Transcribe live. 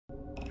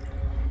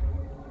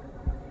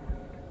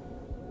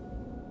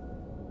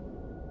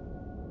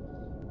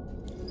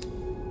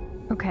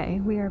Okay,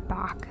 we are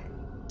back.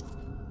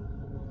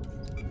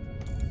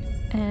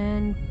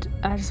 And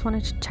I just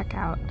wanted to check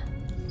out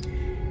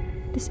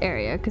this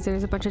area because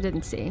there's a bunch I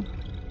didn't see.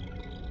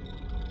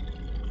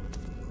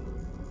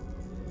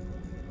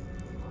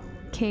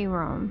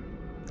 K-Rom.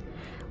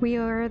 We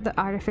are the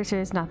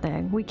artificers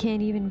nothing. We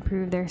can't even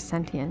prove their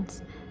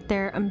sentience.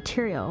 They're a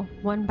material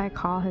one by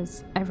Call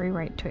has every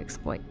right to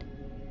exploit.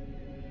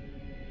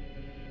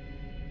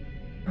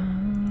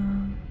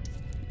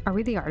 Are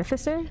we the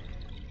artificer?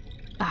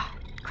 Ah,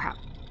 crap.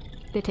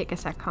 They take a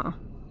sec, huh?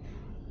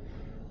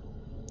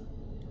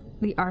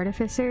 The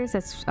artificers?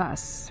 That's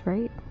us,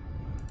 right?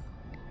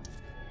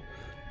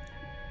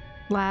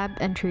 Lab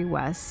entry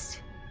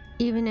west.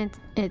 Even in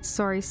its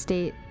sorry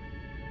state,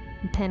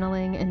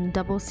 paneling and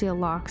double seal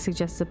lock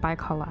suggests a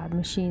Bicol lab.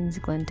 Machines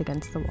glint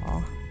against the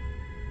wall.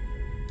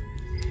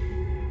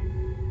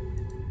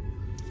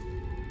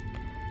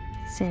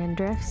 Sand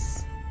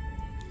drifts.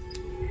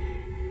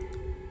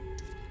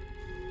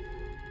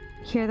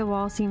 Here the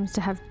wall seems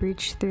to have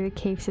breached through the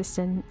cave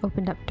system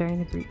opened up during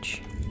the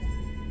breach.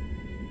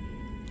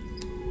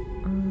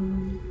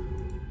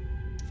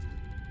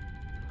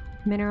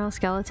 Mineral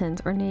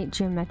skeletons, ornate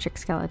geometric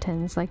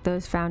skeletons like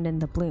those found in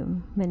the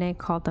bloom. Minae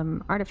called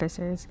them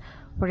artificers.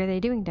 What are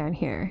they doing down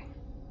here?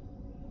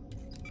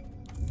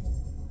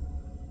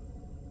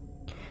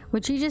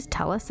 Would she just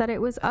tell us that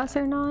it was us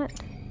or not?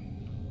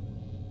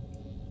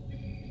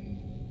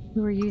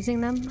 We were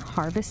using them,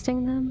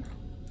 harvesting them?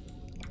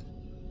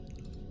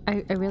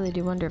 I really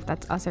do wonder if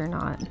that's us or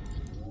not.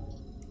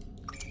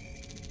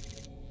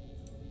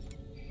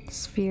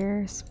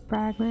 Sphere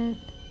fragment.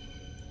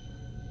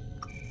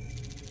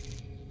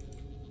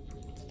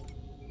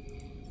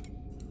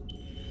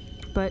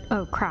 But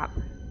oh crap.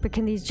 But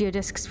can these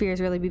geodesic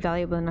spheres really be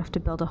valuable enough to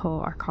build a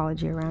whole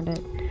archaeology around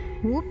it?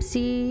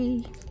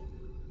 Whoopsie.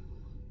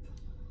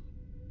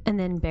 And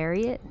then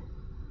bury it?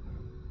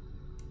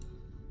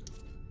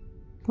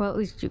 Well, at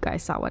least you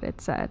guys saw what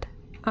it said.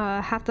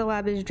 Half the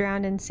lab is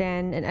drowned in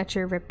sand and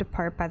etcher ripped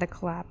apart by the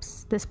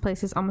collapse. This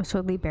place is almost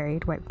totally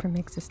buried, wiped from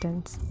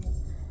existence.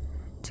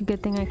 It's a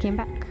good thing I came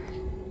back.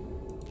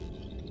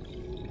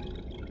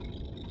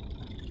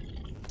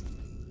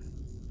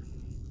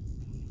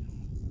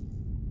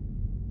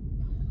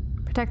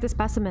 Protect the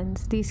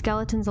specimens. These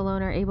skeletons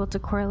alone are able to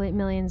correlate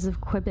millions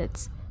of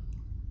qubits.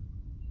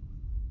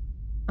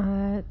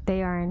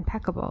 They are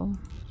impeccable.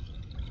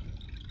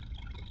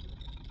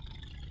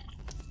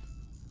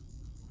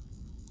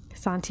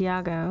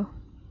 Santiago.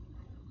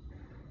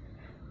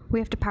 We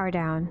have to power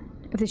down.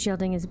 If the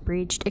shielding is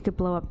breached, it could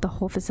blow up the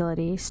whole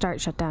facility. Start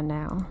shutdown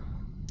now.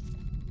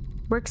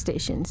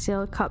 Workstation.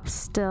 Sealed cups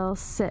still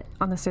sit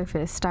on the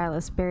surface.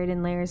 Stylus buried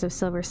in layers of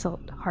silver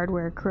silt.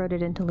 Hardware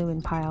corroded into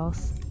lumen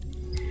piles.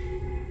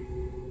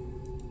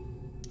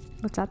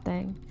 What's that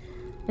thing?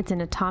 It's an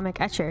atomic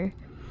etcher.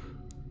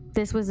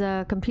 This was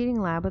a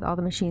computing lab with all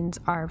the machines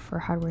are for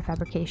hardware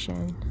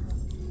fabrication.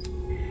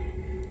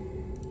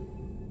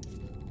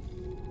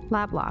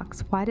 Lab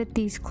locks. Why did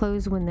these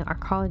close when the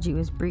archaeology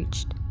was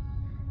breached?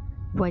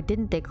 Why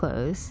didn't they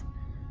close?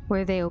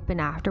 Were they open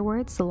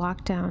afterwards? The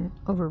lockdown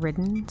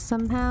overridden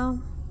somehow?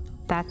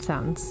 That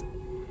sounds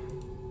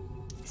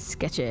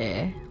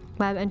sketchy.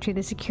 Lab entry.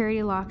 The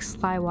security locks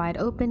fly wide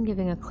open,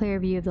 giving a clear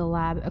view of the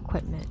lab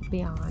equipment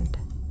beyond.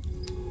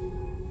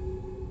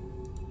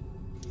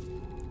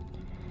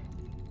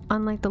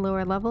 Unlike the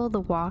lower level, the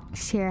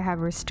walks here have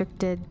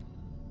restricted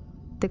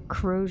the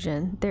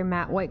corrosion. Their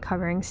matte white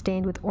covering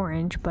stained with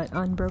orange but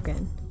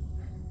unbroken.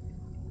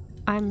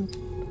 I'm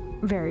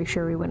very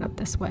sure we went up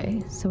this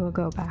way, so we'll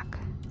go back.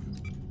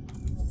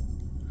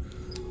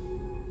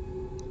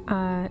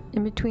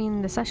 In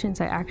between the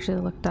sessions I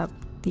actually looked up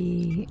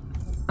the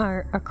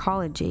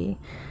archaeology.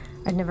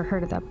 I'd never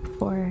heard of that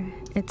before.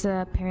 It's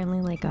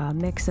apparently like a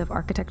mix of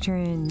architecture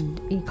and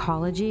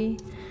ecology.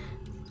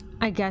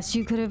 I guess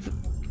you could have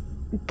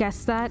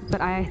guessed that,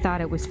 but I thought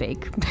it was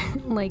fake.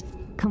 Like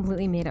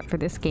completely made up for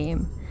this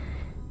game.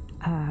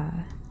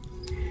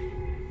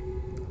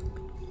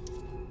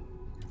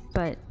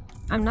 But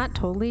I'm not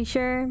totally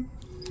sure,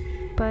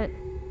 but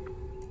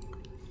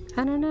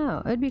I don't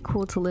know. It'd be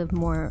cool to live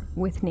more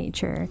with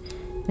nature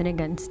than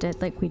against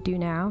it like we do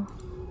now.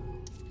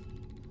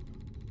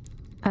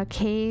 A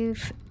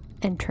cave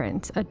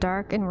entrance. A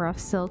dark and rough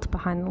silt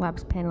behind the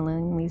lab's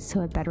paneling leads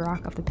to a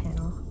bedrock of the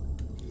panel.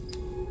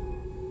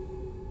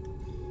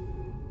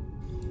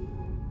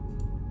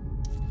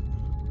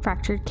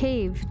 Fractured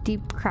cave.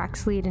 Deep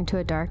cracks lead into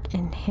a dark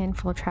and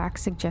handful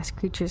tracks suggest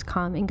creatures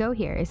come and go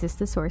here. Is this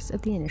the source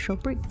of the initial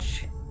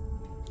breach?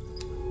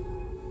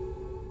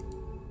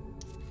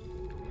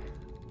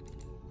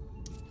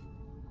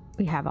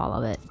 We have all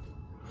of it.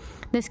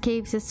 This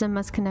cave system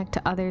must connect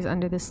to others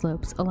under the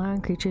slopes, allowing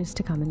creatures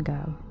to come and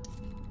go.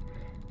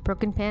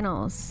 Broken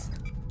panels.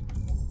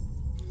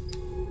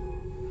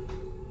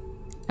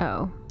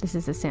 Oh, this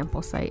is a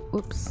sample site.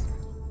 Oops.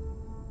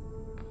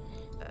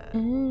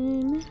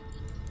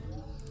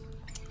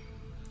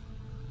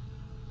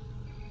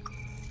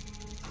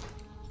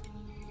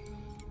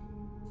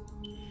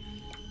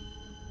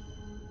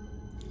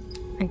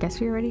 I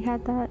guess we already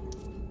had that.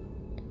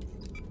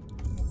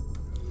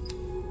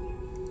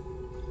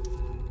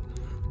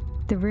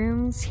 The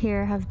rooms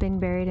here have been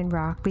buried in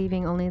rock,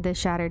 leaving only the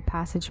shattered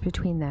passage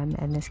between them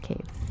and this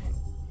cave.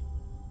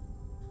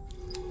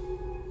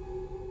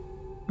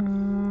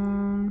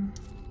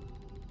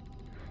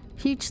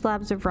 Huge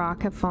slabs of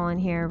rock have fallen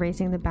here,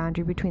 raising the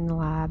boundary between the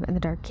lab and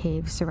the dark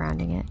cave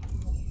surrounding it.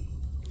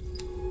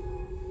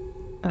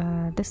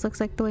 This looks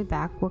like the way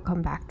back. We'll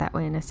come back that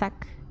way in a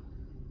sec.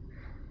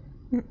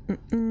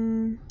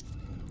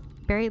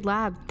 Buried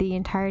lab. The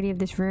entirety of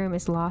this room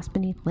is lost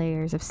beneath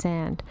layers of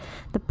sand.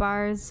 The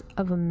bars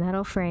of a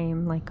metal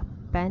frame, like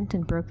bent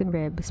and broken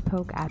ribs,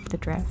 poke at the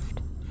drift.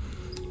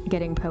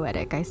 Getting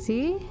poetic, I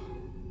see.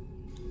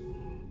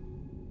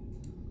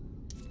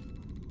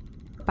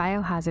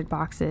 Biohazard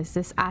boxes.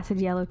 This acid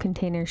yellow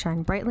container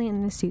shine brightly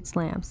in the suit's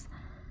lamps.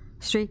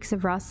 Streaks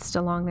of rust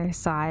along their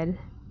side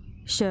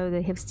show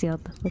they have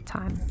sealed with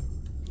time.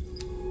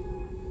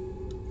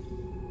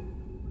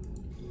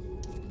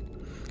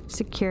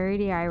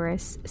 Security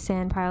iris.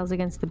 Sand piles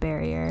against the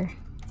barrier.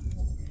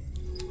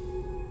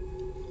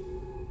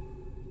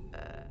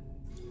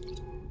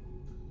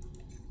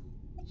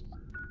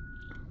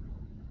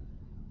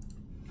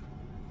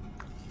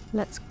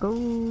 Let's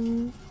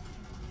go.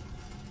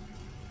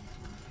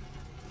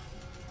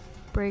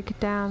 Break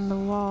down the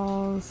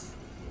walls.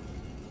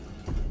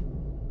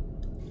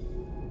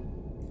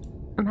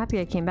 I'm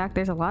happy I came back.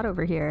 There's a lot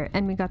over here,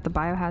 and we got the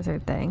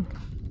biohazard thing.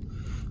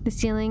 The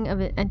ceiling of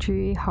an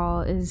entry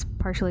hall is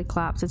partially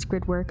collapsed. Its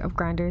gridwork of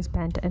grinders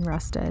bent and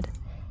rusted.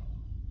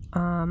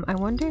 I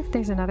wonder if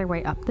there's another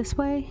way up this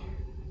way.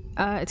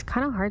 It's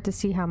kind of hard to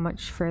see how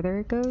much further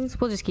it goes.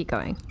 We'll just keep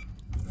going.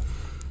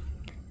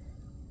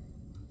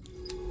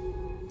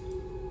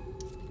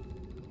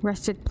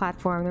 Rusted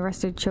platform. The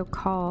rusted choke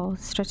hall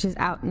stretches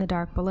out in the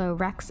dark below.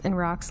 Wrecks and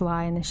rocks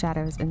lie in the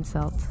shadows in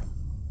silt.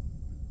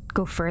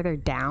 Go further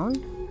down?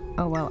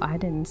 Oh well, I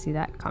didn't see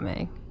that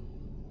coming.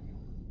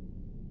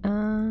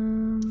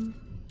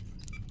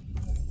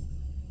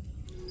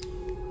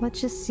 Let's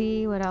just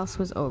see what else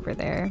was over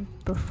there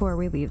before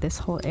we leave this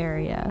whole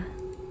area.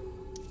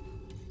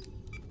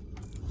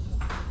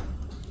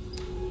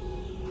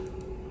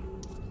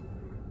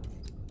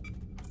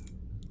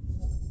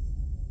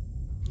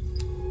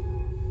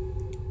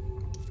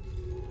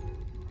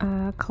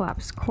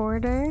 Collapsed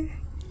corridor.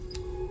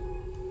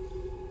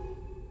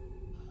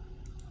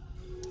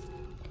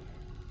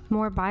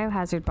 More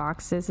biohazard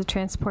boxes. The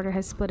transporter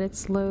has split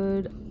its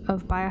load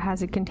of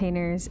biohazard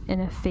containers in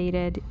a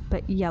faded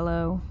but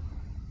yellow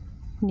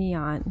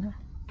neon.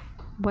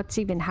 What's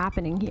even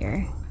happening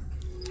here?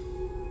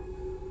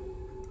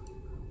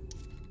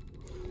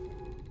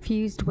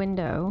 Fused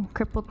window.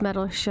 Crippled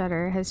metal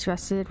shutter has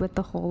rusted with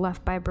the hole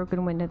left by a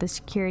broken window, the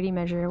security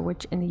measure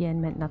which in the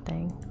end meant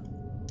nothing.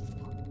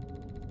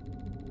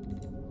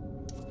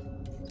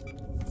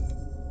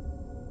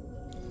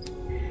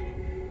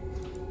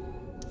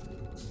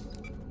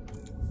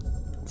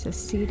 It's a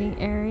seating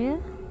area.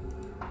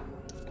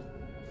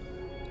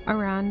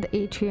 Around the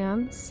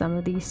atrium, some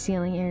of these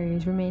ceiling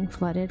areas remain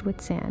flooded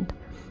with sand.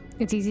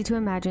 It's easy to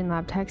imagine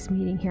lab techs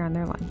meeting here on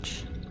their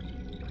lunch.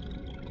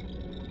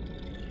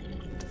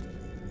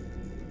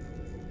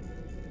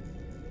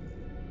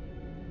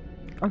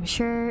 I'm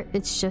sure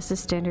it's just a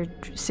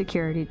standard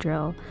security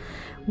drill.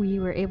 We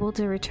were able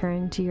to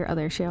return to your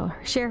other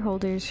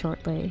shareholders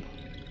shortly.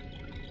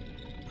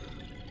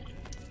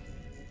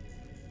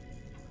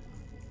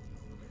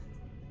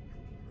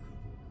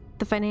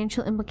 The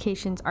financial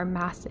implications are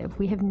massive.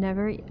 We have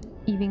never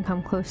even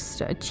come close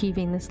to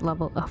achieving this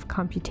level of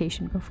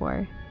computation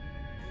before.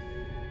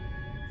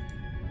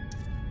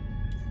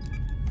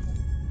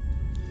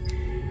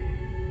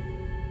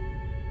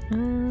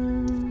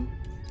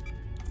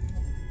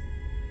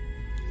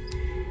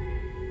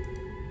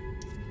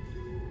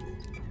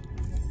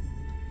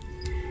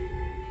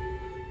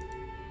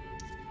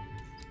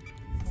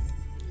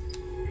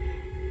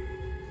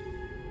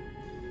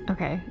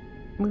 Okay,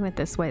 we went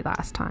this way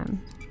last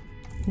time.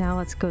 Now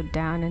let's go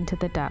down into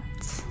the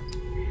depths.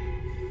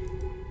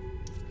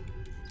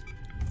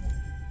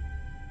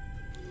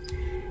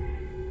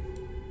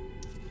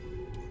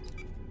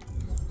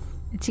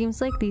 It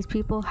seems like these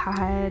people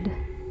had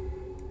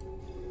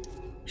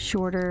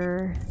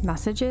shorter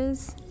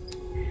messages.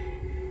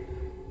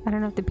 I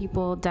don't know if the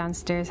people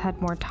downstairs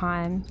had more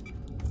time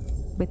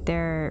with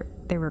their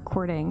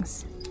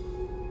recordings.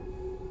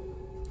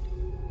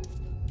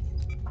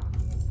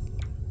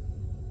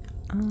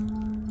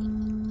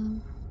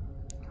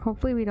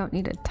 Hopefully we don't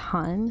need a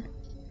ton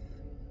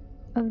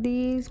of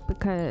these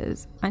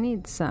because I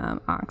need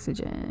some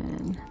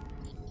oxygen.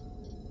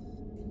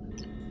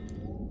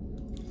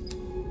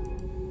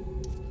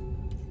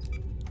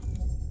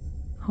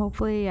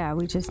 Hopefully, yeah,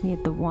 we just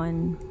need the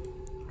one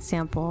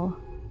sample.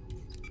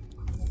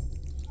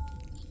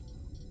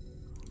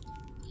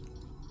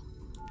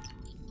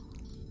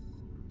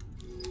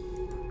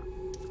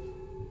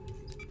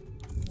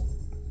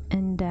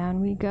 And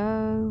down we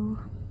go.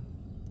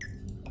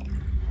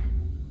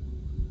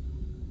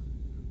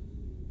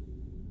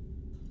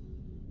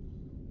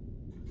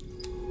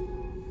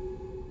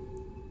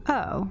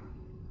 Oh.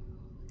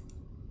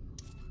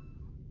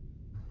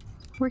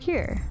 We're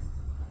here.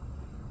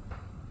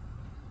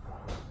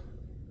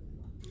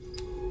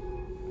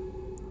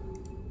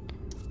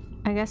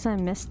 I guess I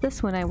missed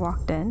this when I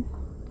walked in.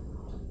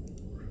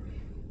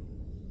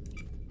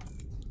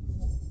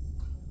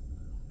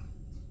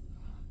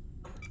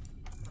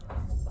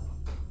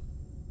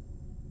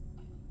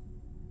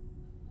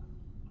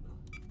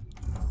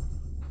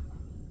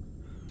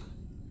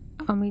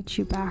 I'll meet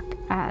you back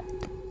at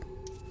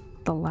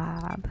the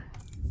lab.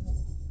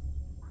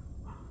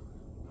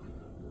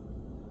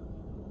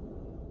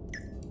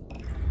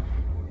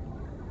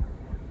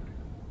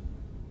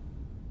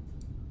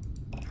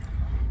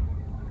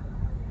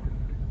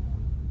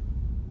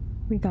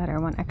 We got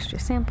our one extra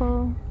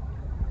sample.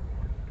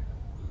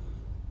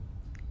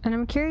 And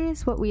I'm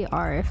curious what we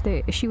are, if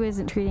she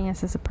wasn't treating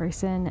us as a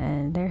person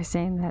and they're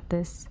saying that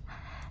this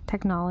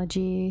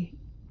technology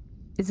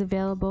is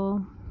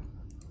available.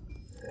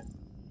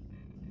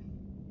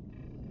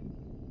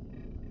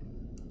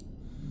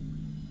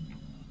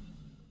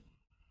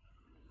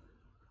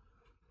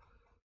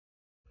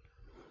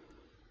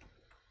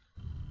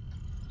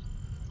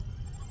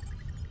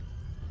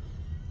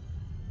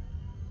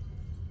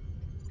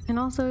 And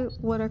also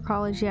what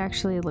ecology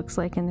actually looks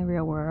like in the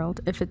real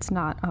world, if it's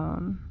not, I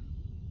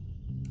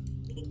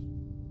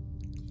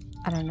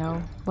don't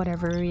know,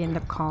 whatever we end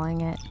up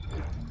calling it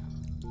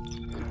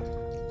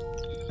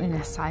in a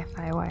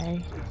sci-fi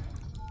way.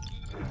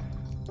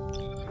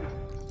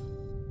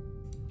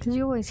 Because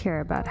you always hear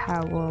about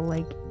how we'll,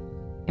 like,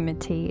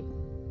 imitate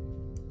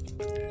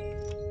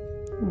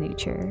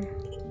nature.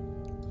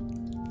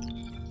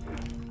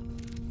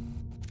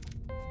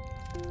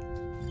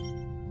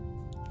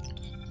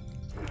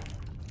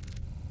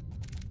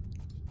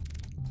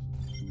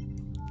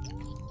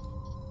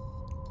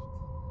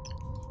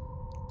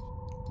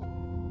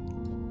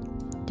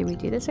 Did we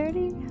do this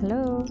already?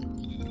 Hello?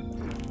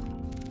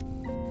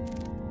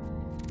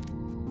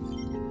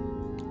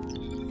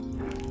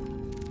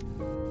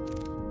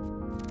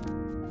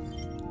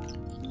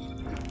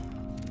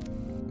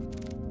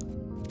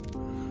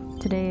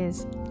 Today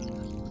is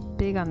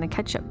big on the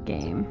catch-up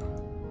game.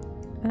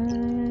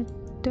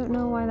 Don't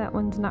know why that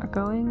one's not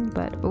going,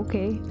 but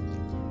okay.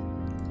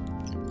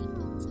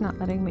 It's not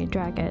letting me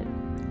drag it.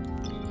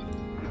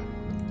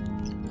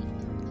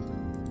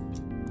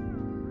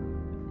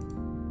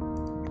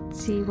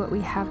 See what we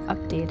have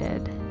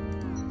updated.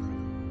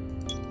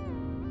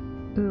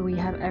 Ooh, we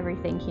have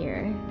everything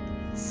here.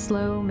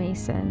 Slow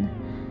mason.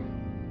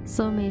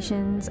 Slow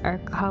masons are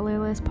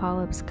colorless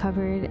polyps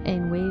covered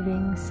in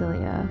waving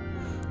cilia,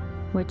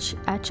 which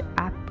etch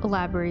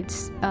elaborate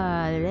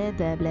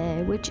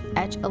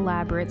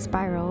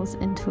spirals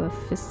into a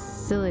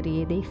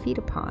facility they feed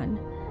upon.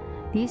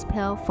 These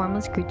pale,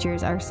 formless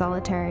creatures are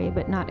solitary,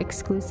 but not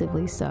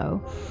exclusively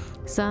so.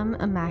 Some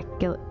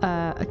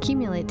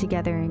accumulate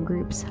together in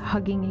groups,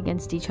 hugging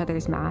against each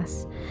other's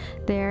mass.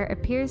 There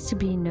appears to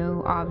be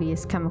no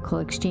obvious chemical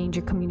exchange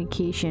or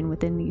communication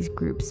within these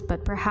groups,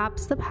 but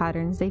perhaps the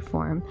patterns they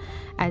form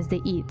as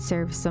they eat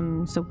serve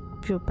some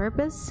social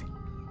purpose.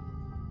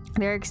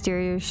 Their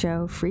exteriors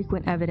show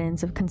frequent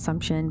evidence of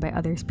consumption by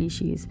other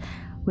species,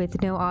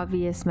 with no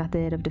obvious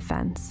method of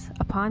defense.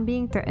 Upon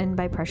being threatened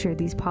by pressure,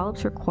 these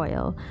polyps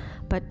recoil,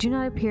 but do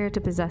not appear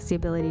to possess the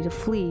ability to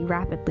flee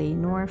rapidly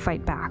nor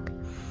fight back.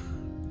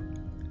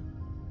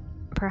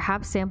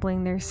 Perhaps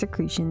sampling their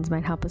secretions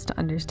might help us to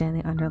understand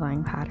the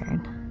underlying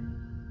pattern.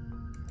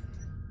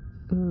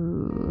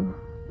 Ooh.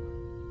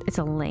 It's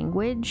a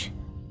language?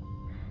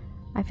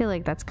 I feel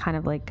like that's kind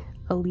of like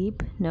a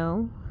leap,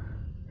 no?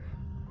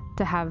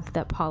 To have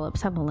that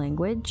polyps have a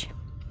language.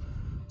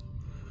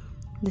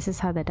 This is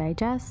how they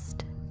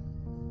digest.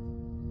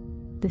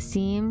 The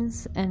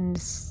seams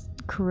and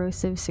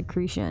corrosive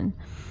secretion.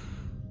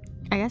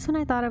 I guess when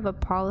I thought of a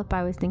polyp,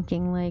 I was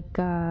thinking like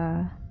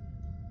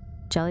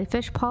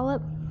jellyfish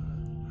polyp.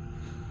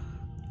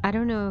 I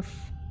don't know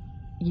if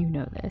you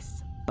know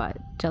this, but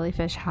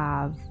jellyfish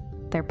have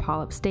their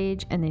polyp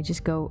stage and they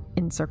just go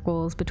in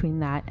circles between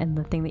that and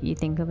the thing that you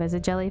think of as a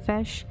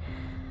jellyfish.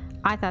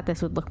 I thought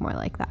this would look more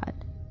like that.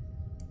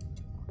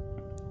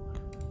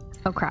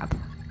 Oh crap.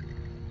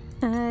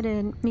 I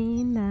didn't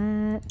mean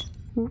that.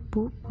 Whoop,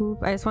 whoop,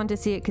 whoop. I just wanted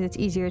to see it because it's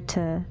easier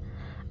to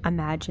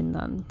imagine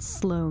them.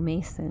 Slow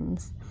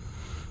masons.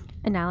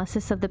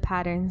 Analysis of the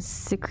patterns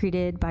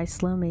secreted by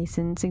slow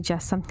masons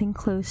suggests something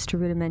close to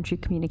rudimentary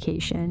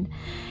communication.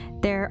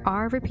 There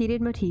are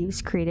repeated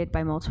motifs created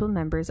by multiple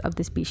members of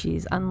the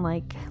species,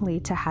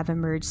 unlikely to have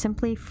emerged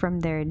simply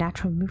from their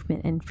natural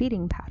movement and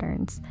feeding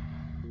patterns.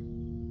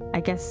 I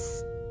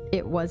guess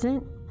it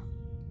wasn't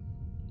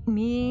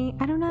me.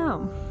 I don't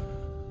know.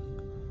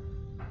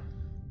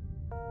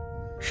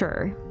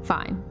 Sure,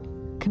 fine.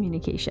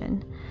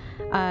 Communication.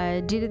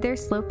 Due to their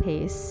slow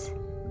pace,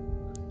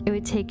 it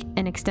would take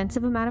an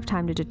extensive amount of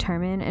time to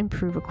determine and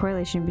prove a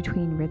correlation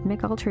between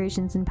rhythmic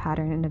alterations in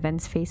pattern and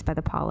events faced by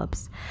the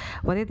polyps.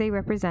 Whether they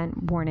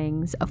represent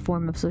warnings, a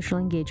form of social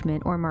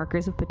engagement, or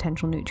markers of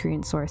potential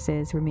nutrient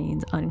sources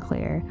remains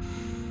unclear.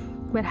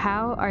 But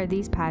how are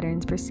these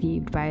patterns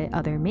perceived by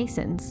other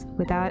masons?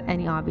 Without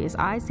any obvious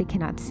eyes, they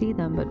cannot see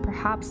them, but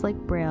perhaps like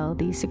Braille,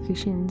 these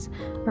secretions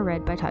are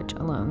read by touch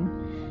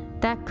alone.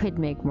 That could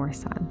make more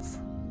sense,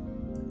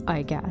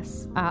 I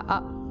guess.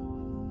 I'll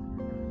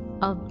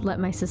let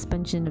my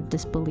suspension of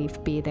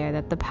disbelief be there,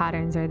 that the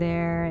patterns are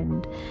there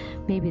and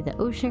maybe the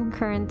ocean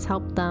currents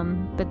help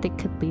them, but they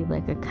could leave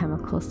like a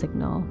chemical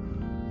signal.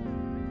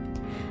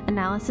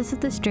 Analysis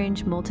of the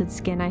strange molted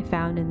skin I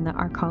found in the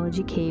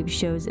archaeology cave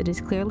shows it is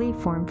clearly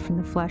formed from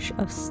the flesh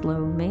of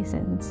slow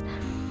masons.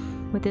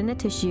 Within the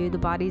tissue, the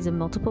bodies of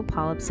multiple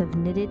polyps have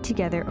knitted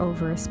together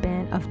over a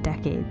span of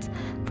decades,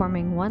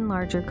 forming one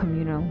larger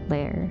communal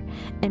layer.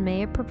 It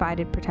may have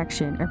provided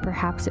protection, or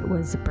perhaps it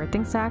was a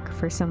birthing sac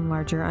for some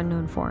larger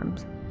unknown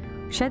forms.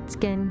 Shed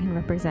skin can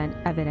represent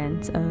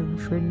evidence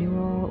of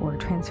renewal or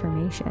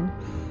transformation.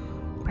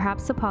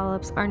 Perhaps the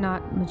polyps are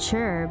not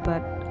mature,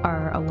 but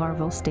are a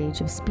larval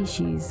stage of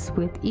species,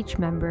 with each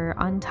member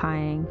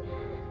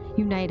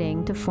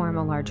uniting to form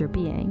a larger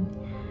being.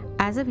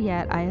 As of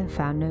yet, I have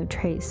found no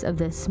trace of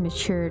this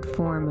matured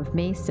form of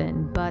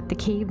mason, but the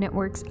cave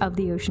networks of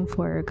the ocean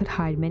floor could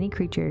hide many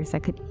creatures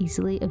that could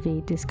easily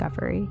evade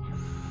discovery,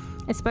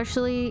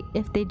 especially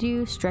if they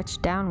do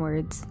stretch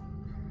downwards.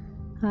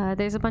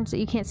 There's a bunch that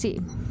you can't see.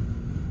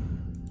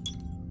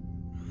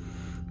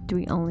 Do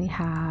we only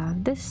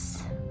have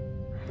this?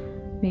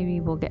 Maybe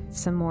we'll get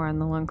some more on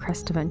the Lung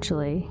Crest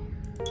eventually.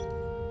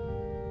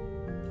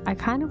 I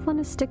kind of want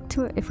to stick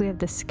to it if we have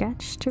the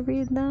sketch to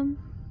read them,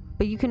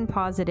 but you can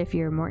pause it if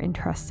you're more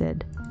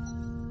interested.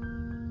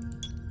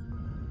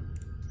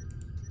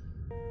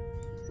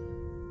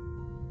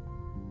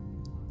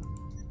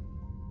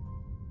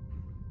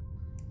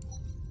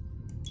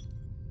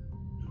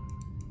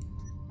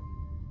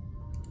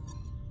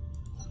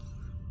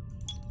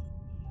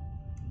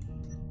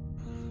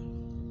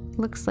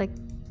 Looks like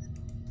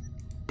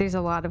there's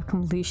a lot of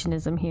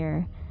completionism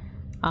here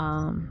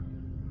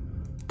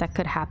that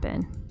could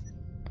happen.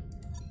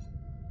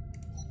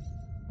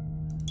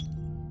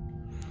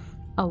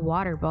 A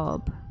water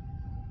bulb.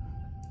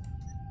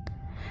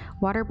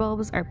 Water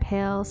bulbs are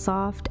pale,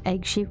 soft,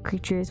 egg-shaped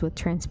creatures with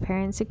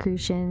transparent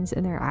secretions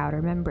in their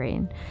outer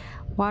membrane.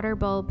 Water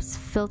bulbs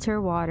filter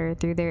water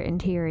through their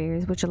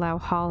interiors, which are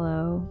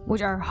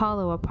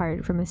hollow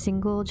apart from a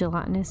single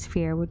gelatinous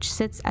sphere which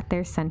sits at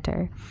their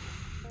center.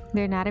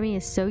 Their anatomy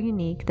is so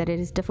unique that it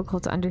is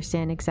difficult to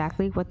understand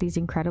exactly what these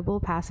incredible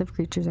passive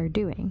creatures are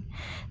doing.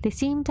 They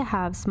seem to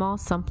have small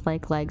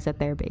sump-like legs at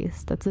their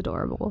base, that's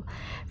adorable,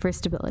 for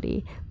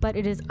stability, but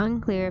it is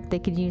unclear if they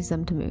could use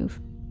them to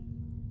move.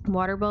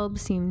 Water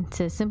bulbs seem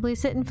to simply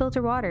sit and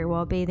filter water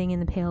while bathing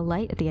in the pale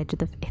light at the edge of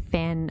the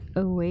fan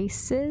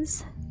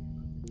oases.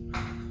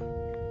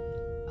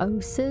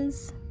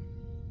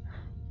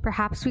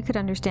 Perhaps we could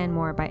understand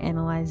more by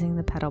analyzing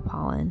the petal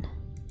pollen.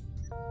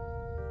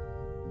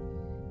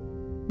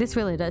 This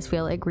really does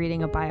feel like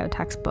reading a bio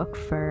textbook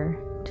for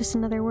just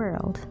another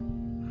world.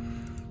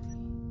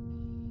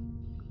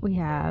 We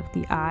have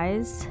the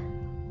eyes,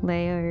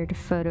 layered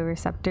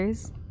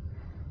photoreceptors,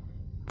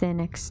 thin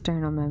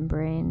external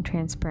membrane,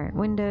 transparent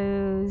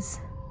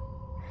windows.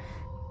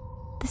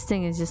 This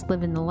thing is just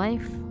living the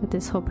life with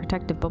this whole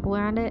protective bubble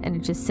around it, and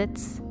it just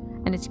sits,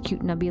 and its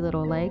cute nubby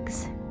little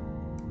legs.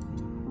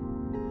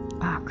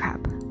 Ah,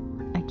 crap.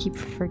 I keep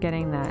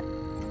forgetting that.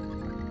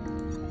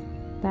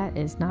 That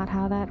is not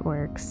how that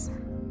works.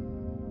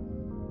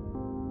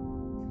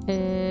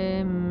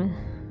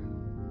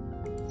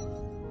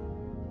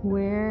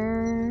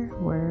 Where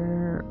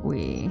were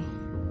we?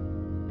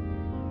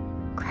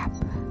 Crap.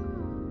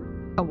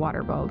 A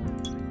water bulb.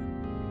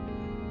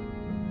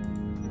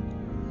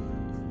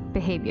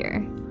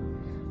 Behavior.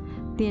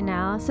 The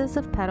analysis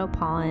of petal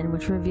pollen,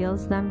 which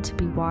reveals them to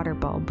be water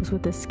bulbs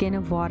with the skin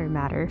of water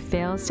matter,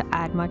 fails to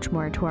add much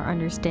more to our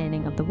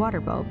understanding of the water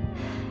bulb.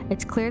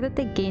 It's clear that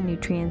they gain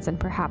nutrients and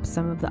perhaps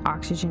some of the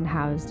oxygen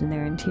housed in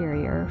their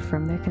interior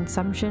from their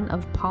consumption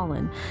of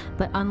pollen,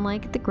 but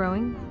unlike the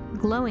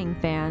glowing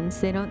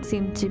fans, they don't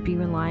seem to be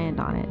reliant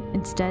on it.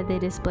 Instead, they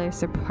display a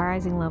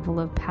surprising level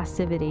of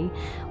passivity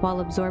while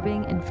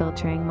absorbing and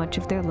filtering much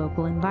of their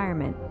local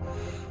environment.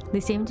 They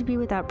seem to be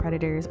without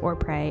predators or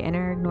prey and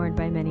are ignored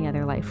by many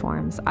other life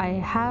forms. I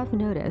have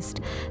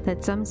noticed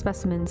that some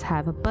specimens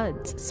have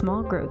buds,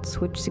 small growths,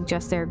 which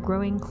suggest they are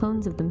growing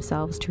clones of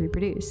themselves to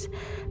reproduce.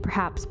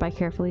 Perhaps by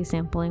carefully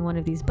sampling one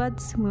of these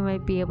buds, we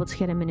might be able to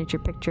get a miniature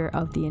picture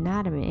of the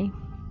anatomy.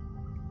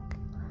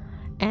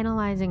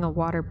 Analyzing a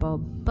water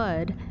bulb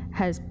bud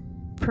has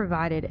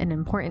provided an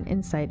important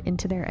insight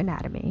into their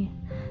anatomy.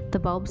 The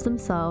bulbs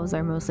themselves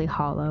are mostly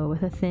hollow,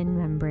 with a thin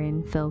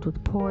membrane filled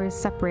with pores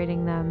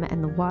separating them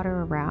and the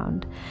water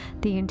around.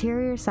 The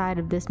interior side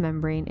of this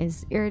membrane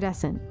is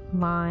iridescent,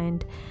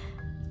 lined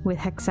with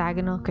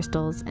hexagonal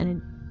crystals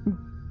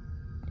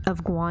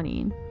of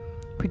guanine,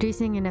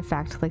 producing an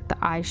effect like the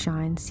eye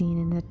shine seen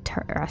in the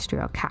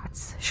terrestrial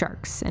cats,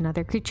 sharks, and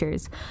other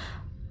creatures,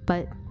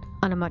 but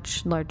on a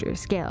much larger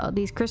scale.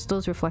 These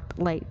crystals reflect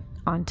light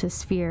onto a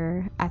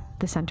sphere at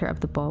the center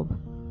of the bulb.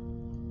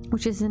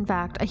 which is in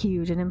fact a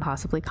huge and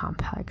impossibly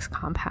complex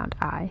compound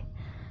eye.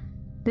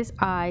 This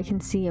eye can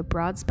see a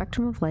broad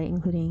spectrum of light,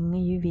 including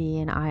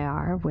UV and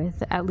IR,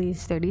 with at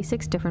least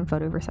 36 different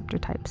photoreceptor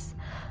types.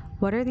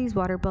 What are these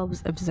water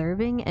bulbs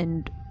observing,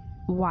 and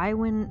why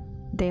when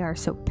they are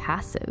so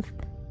passive?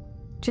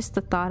 Just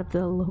the thought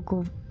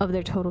of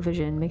their total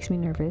vision makes me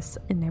nervous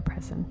in their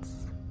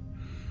presence.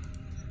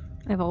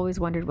 I've always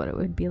wondered what it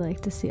would be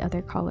like to see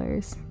other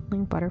colors,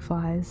 like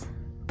butterflies.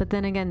 But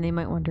then again, they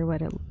might wonder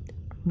what it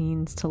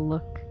means to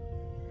look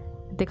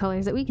at the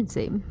colors that we can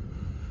see.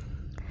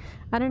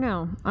 I don't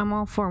know. I'm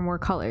all for more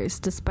colors,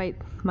 despite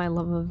my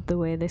love of the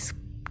way this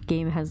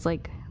game has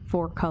like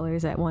 4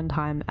 colors at one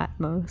time at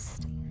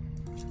most.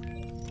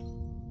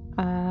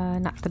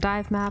 Not the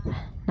dive map.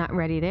 Not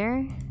ready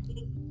there.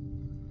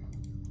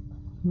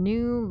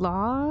 New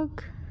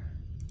log.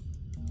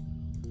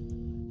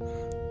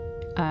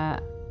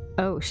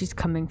 Oh, she's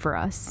coming for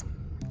us.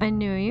 I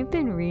knew you've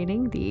been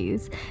reading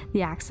these.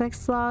 The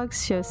access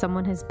logs show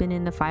someone has been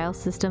in the file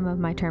system of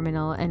my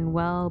terminal, and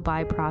well,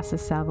 by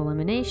process of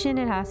elimination,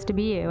 it has to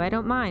be you. I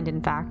don't mind,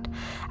 in fact.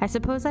 I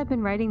suppose I've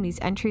been writing these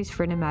entries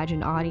for an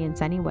imagined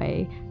audience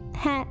anyway.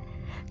 Heh.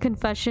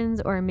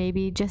 Confessions, or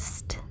maybe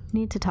just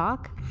need to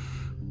talk?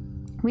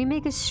 We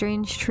make a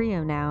strange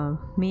trio now.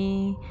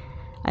 Me,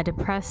 a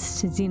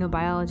depressed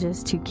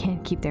xenobiologist who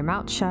can't keep their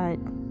mouth shut,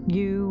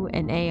 you,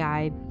 an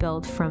AI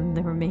built from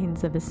the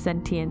remains of a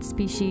sentient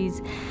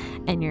species,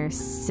 and your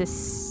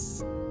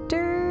sister,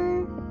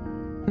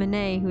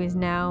 Minae, who is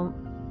now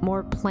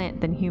more plant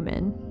than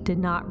human, did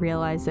not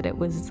realize that it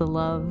was the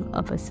love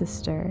of a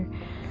sister.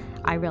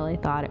 I really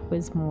thought it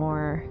was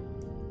more...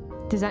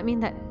 Does that mean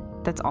that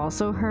that's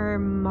also her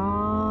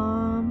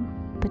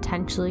mom?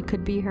 Potentially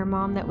could be her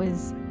mom that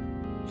was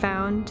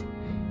found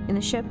in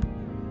the ship?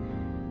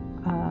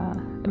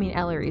 I mean,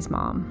 Ellery's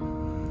mom.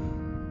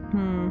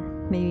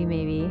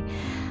 Maybe.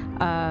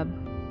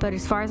 But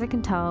as far as I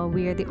can tell,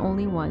 we are the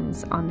only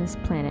ones on this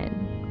planet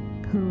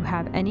who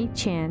have any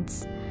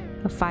chance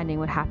of finding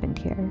what happened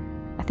here.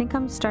 I think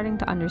I'm starting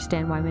to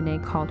understand why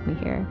Minae called me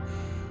here.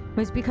 It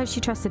was because she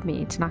trusted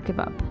me to not give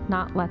up,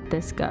 not let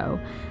this go.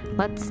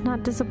 Let's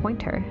not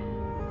disappoint her.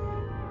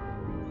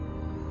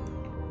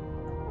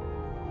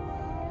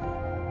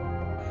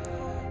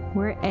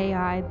 We're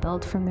AI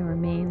built from the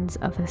remains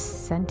of a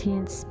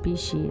sentient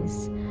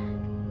species.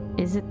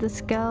 Is it the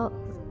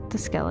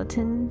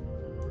skeleton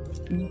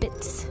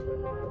bits?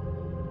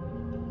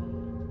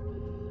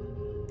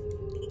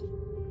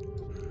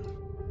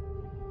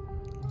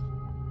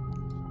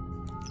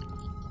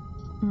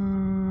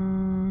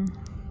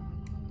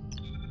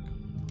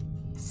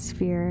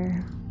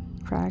 Sphere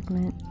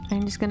fragment.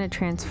 I'm just gonna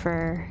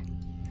transfer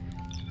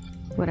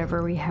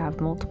whatever we have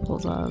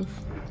multiples of.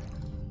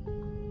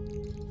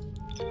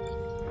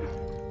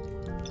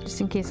 Just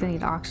in case I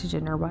need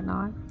oxygen or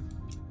whatnot.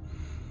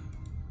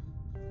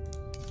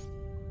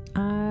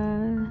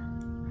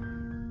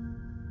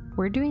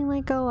 We're doing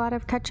like a lot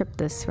of catch-up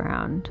this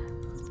round.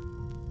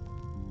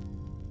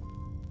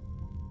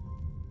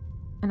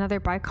 Another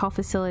bicol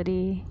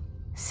facility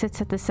sits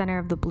at the center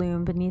of the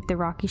bloom beneath the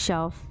rocky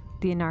shelf,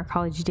 the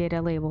narcology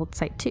data labeled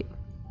Site 2.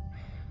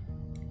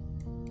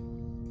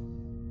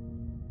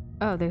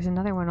 Oh, there's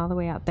another one all the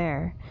way out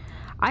there.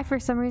 I, for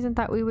some reason,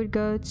 thought we would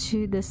go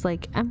to this,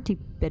 like, empty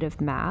bit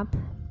of map.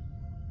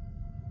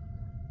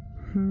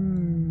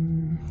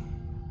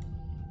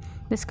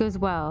 This goes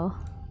well.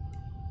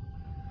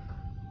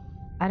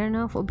 I don't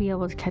know if we'll be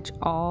able to catch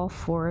all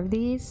 4 of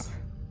these.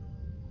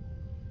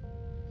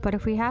 But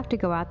if we have to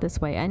go out this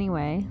way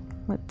anyway,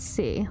 let's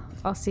see.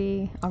 I'll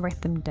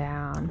write them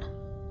down.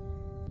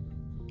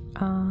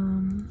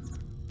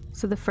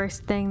 So the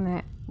first thing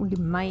that we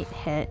might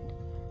hit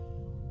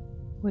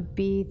would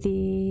be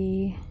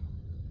the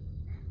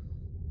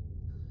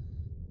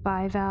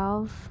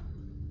bivalve,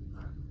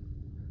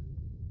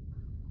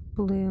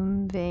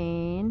 bloom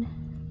vein,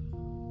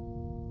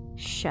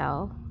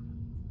 shell.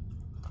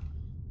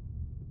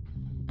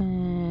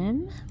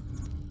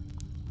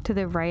 To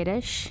the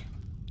rightish.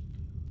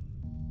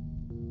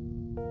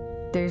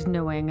 There's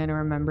no way I'm gonna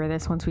remember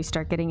this once we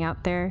start getting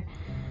out there.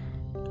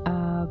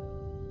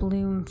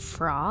 Bloom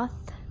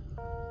froth.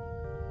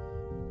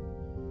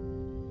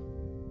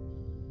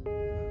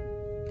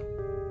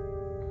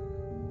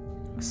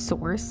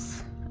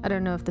 Source. I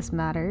don't know if this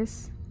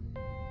matters.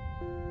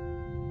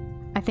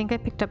 I think I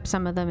picked up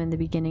some of them in the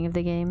beginning of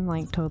the game,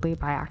 like totally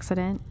by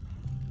accident.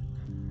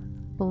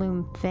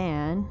 Bloom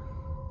fan.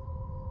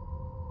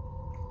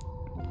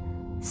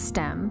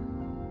 Stem.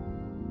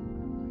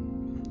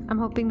 I'm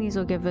hoping these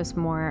will give us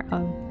more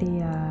of the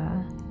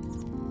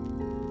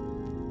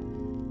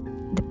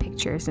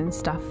pictures and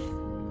stuff,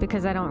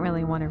 because I don't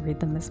really want to read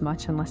them as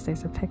much unless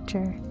there's a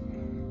picture.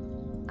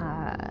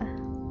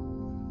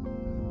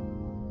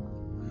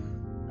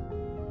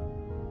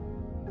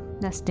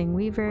 Nesting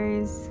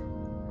weavers.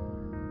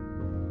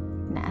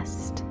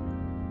 Nest.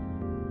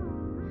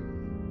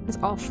 It's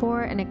all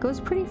 4 and it goes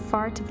pretty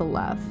far to the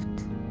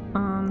left.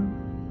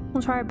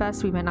 We'll try our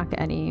best. We might not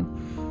get any.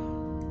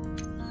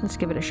 Let's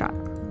give it a shot.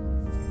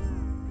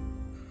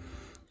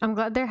 I'm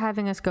glad they're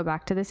having us go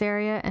back to this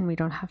area and we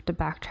don't have to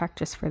backtrack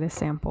just for the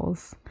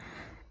samples.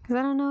 Because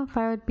I don't know if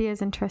I would be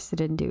as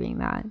interested in doing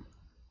that.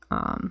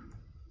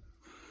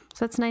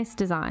 So it's nice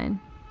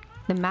design.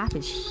 The map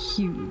is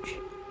huge.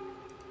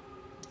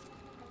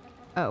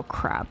 Oh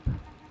crap.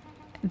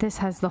 This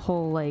has the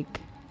whole like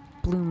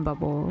bloom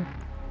bubble.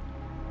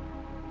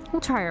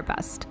 We'll try our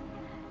best.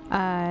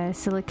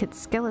 Silicate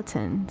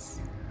skeletons.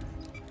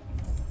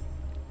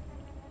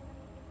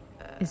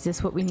 Is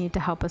this what we need to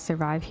help us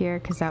survive here?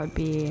 Because that would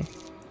be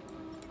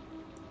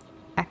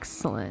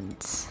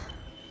excellent.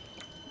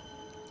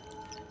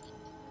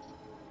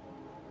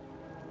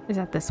 Is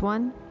that this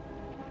one?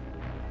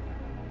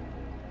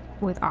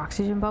 With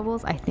oxygen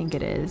bubbles? I think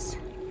it is.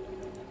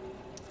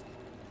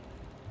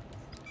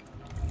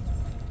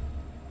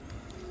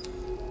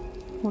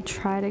 We'll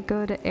try to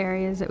go to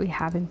areas that we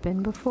haven't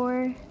been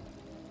before.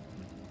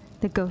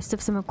 The ghost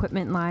of some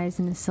equipment lies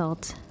in the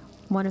silt.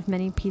 One of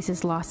many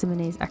pieces lost in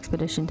Minae's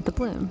expedition to the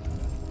bloom.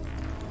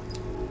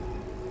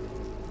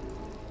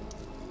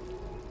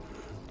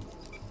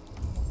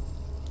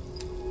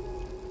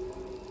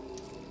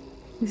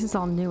 This is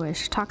all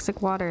newish.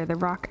 Toxic water. The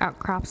rock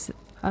outcrops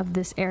of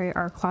this area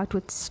are clogged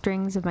with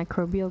strings of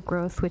microbial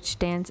growth which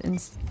stands in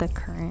the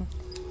current.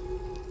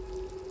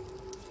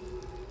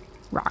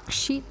 Rock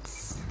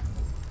sheets.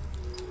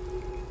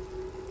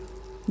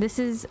 This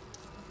is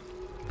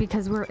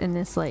because we're in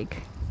this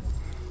like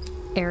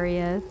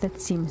area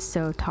that seems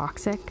so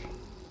toxic.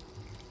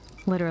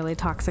 Literally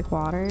toxic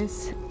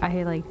waters.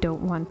 I like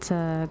don't want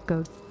to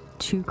go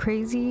too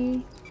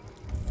crazy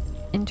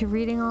into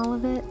reading all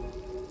of it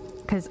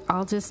because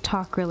I'll just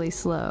talk really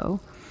slow.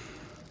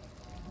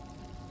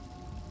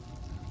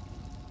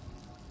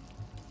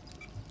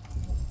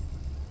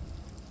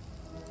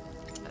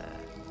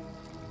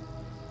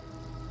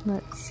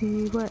 Let's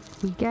see what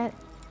we get.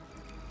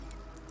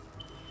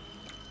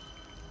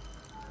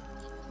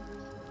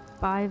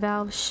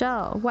 Bivalve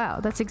shell.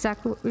 Wow, that's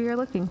exactly what we were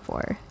looking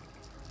for.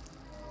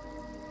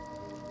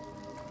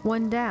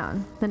 One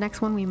down. The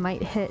next one we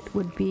might hit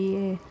would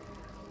be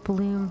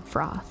bloom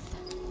froth.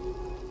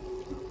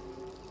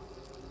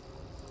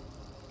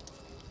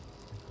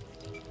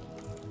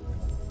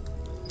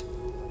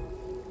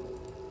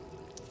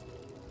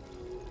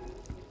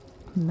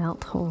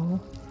 Melt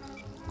hole.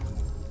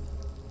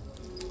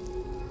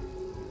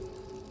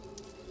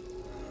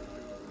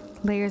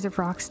 Layers of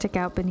rock stick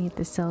out beneath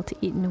the silt,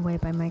 eaten away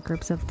by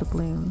microbes of the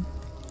bloom.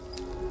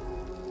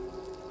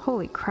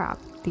 Holy crap,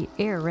 the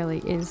air really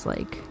is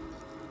like...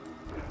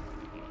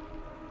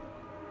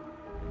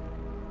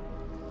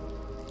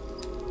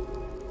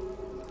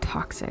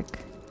 toxic.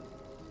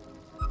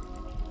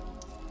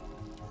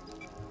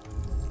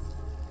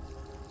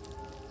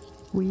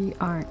 We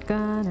aren't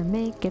gonna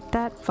make it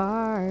that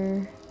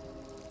far.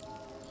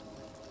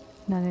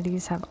 None of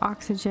these have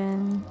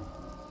oxygen.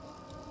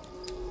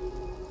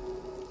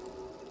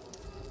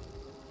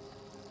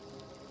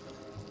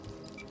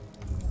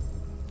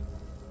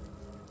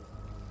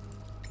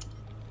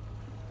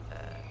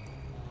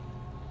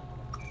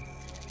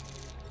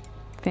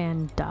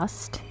 Fan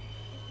dust.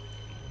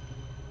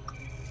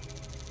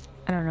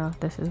 I don't know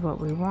if this is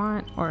what we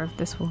want or if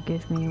this will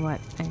give me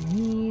what I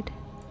need.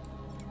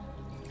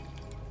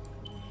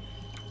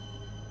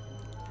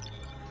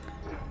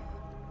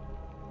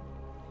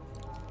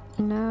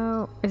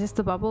 No, is this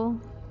the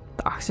bubble?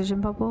 The oxygen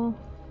bubble?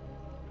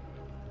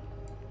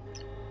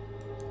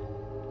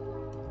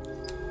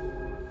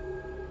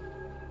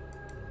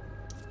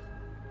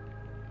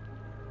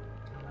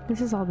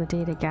 This is all the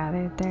data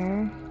gathered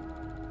there.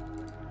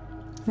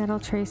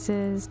 Metal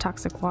traces,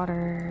 toxic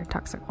water,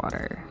 toxic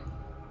water.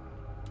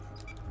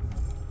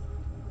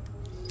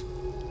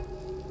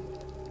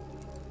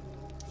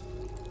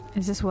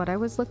 Is this what I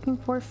was looking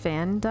for?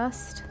 Fan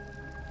dust?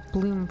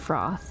 Bloom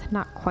froth.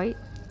 Not quite.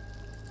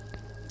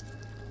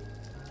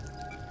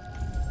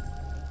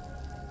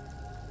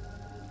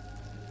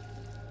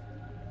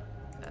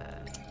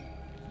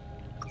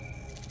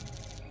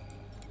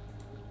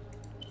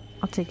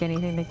 I'll take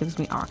anything that gives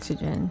me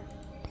oxygen.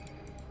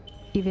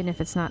 Even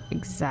if it's not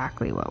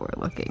exactly what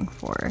we're looking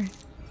for.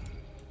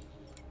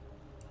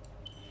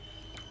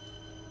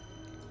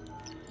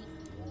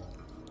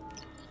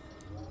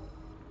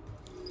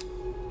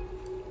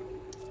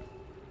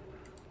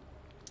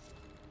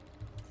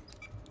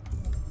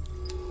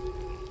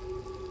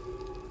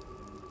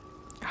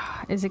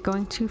 Is it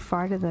going too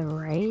far to the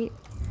right?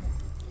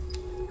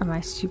 Am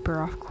I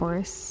super off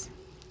course?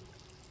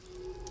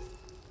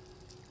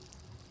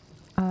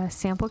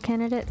 Sample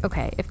candidate?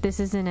 Okay, if this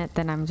isn't it,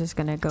 then I'm just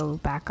gonna go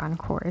back on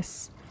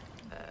course.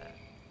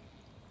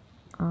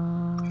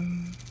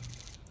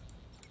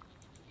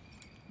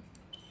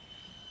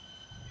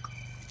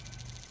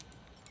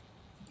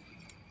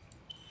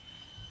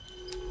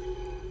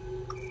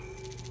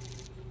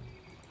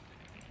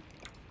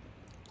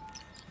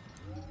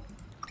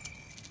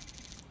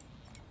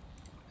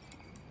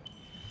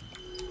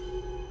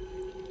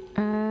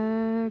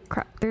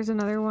 Crap, there's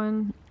another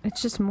one.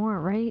 It's just more,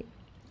 right?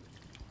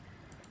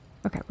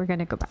 Okay, we're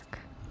gonna go back.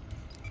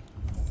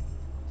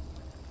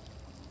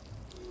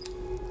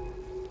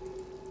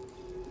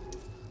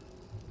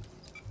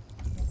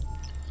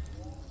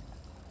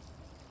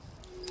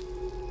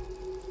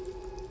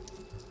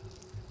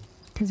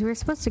 Because we were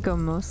supposed to go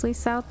mostly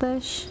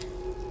southish.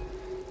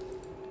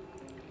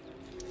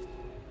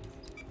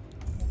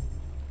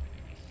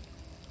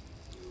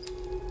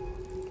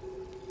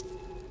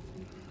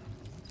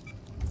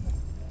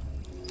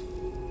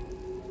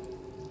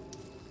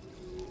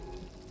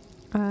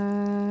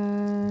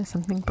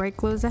 Something bright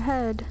glows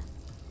ahead.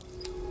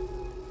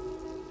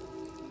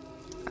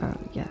 Oh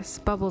yes,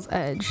 bubble's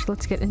edge.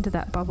 Let's get into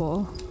that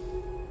bubble.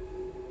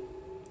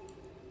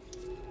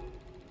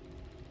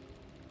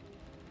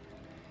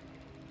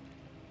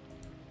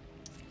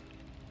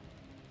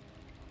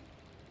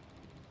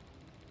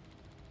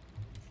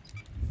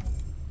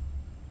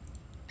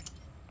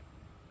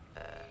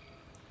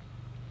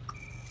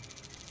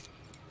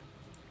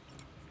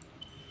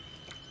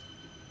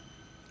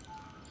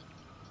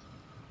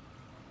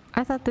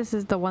 I thought this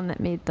is the one that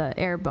made the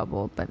air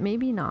bubble, but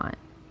maybe not.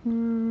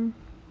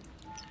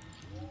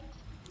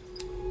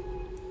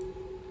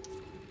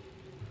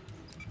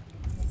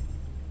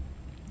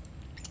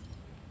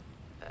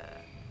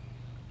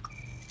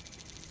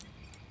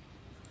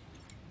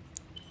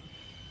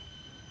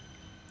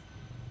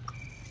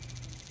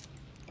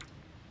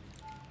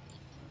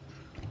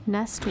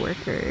 Nest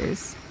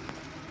workers.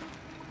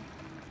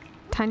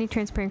 Tiny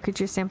transparent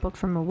creatures sampled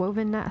from a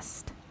woven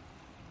nest.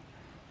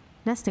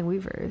 Nesting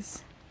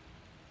weavers.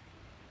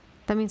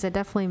 That means I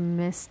definitely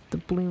missed the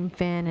bloom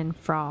fan and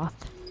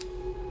froth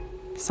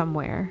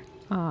somewhere.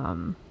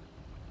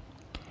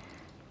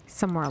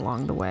 Somewhere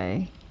along the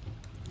way.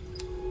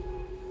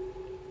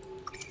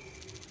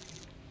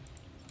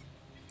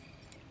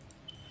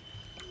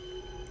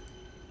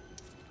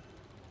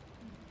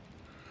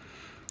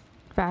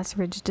 Vast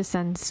ridge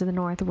descends to the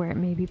north where it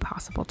may be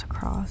possible to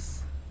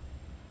cross.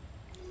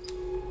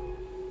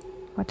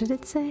 What did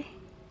it say?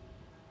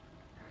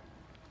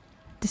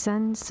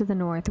 Descends to the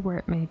north where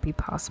it may be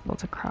possible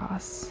to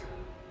cross.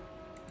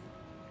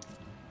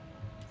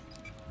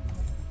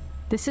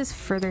 This is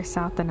further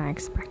south than I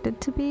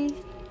expected to be.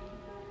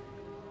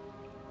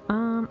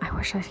 I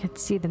wish I could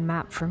see the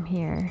map from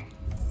here.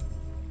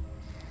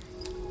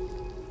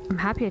 I'm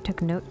happy I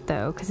took note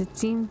though, because it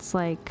seems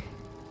like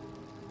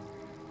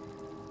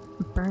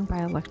burned by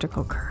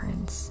electrical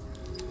currents.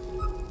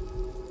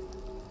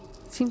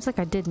 Seems like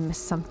I did miss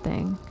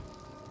something.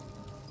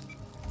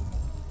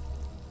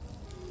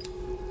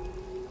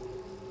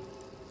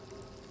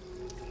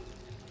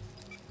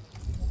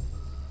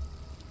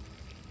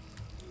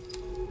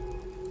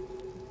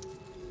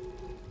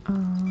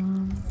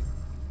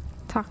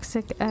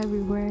 Toxic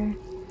everywhere.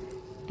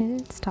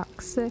 It's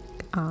toxic.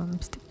 I'm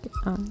sticking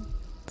on,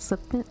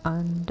 slipping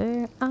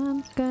under.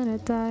 I'm gonna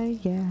die.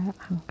 Yeah,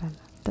 I'm gonna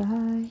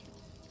die.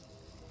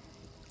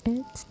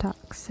 It's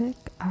toxic.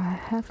 I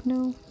have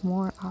no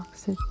more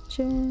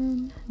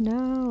oxygen.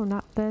 No,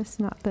 not this,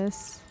 not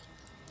this.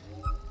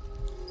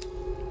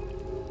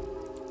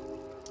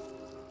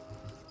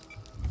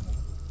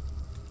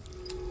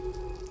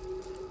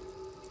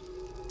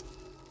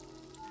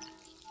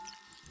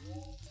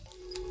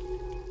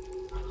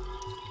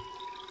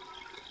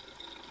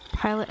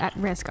 Pilot at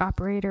risk,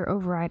 operator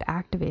override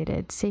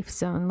activated, safe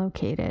zone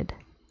located.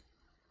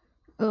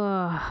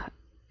 Ugh,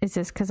 is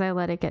this because I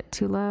let it get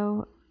too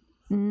low?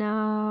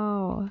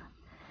 No.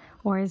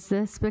 Or is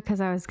this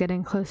because I was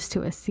getting close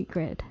to a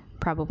secret?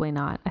 Probably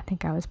not. I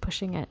think I was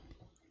pushing it.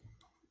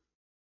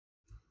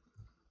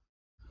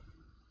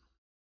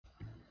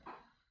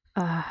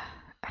 I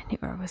knew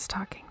I was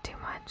talking too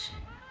much.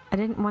 I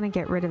didn't want to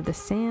get rid of the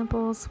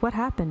samples. What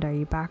happened? Are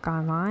you back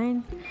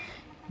online?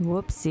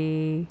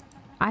 Whoopsie.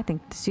 I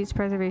think the suit's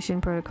preservation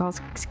protocols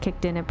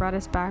kicked in. It brought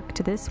us back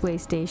to this way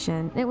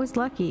station. It was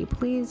lucky.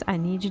 Please, I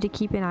need you to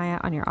keep an eye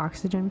out on your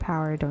oxygen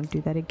power. Don't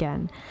do that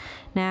again.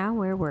 Now,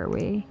 where were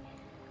we?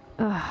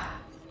 Ugh.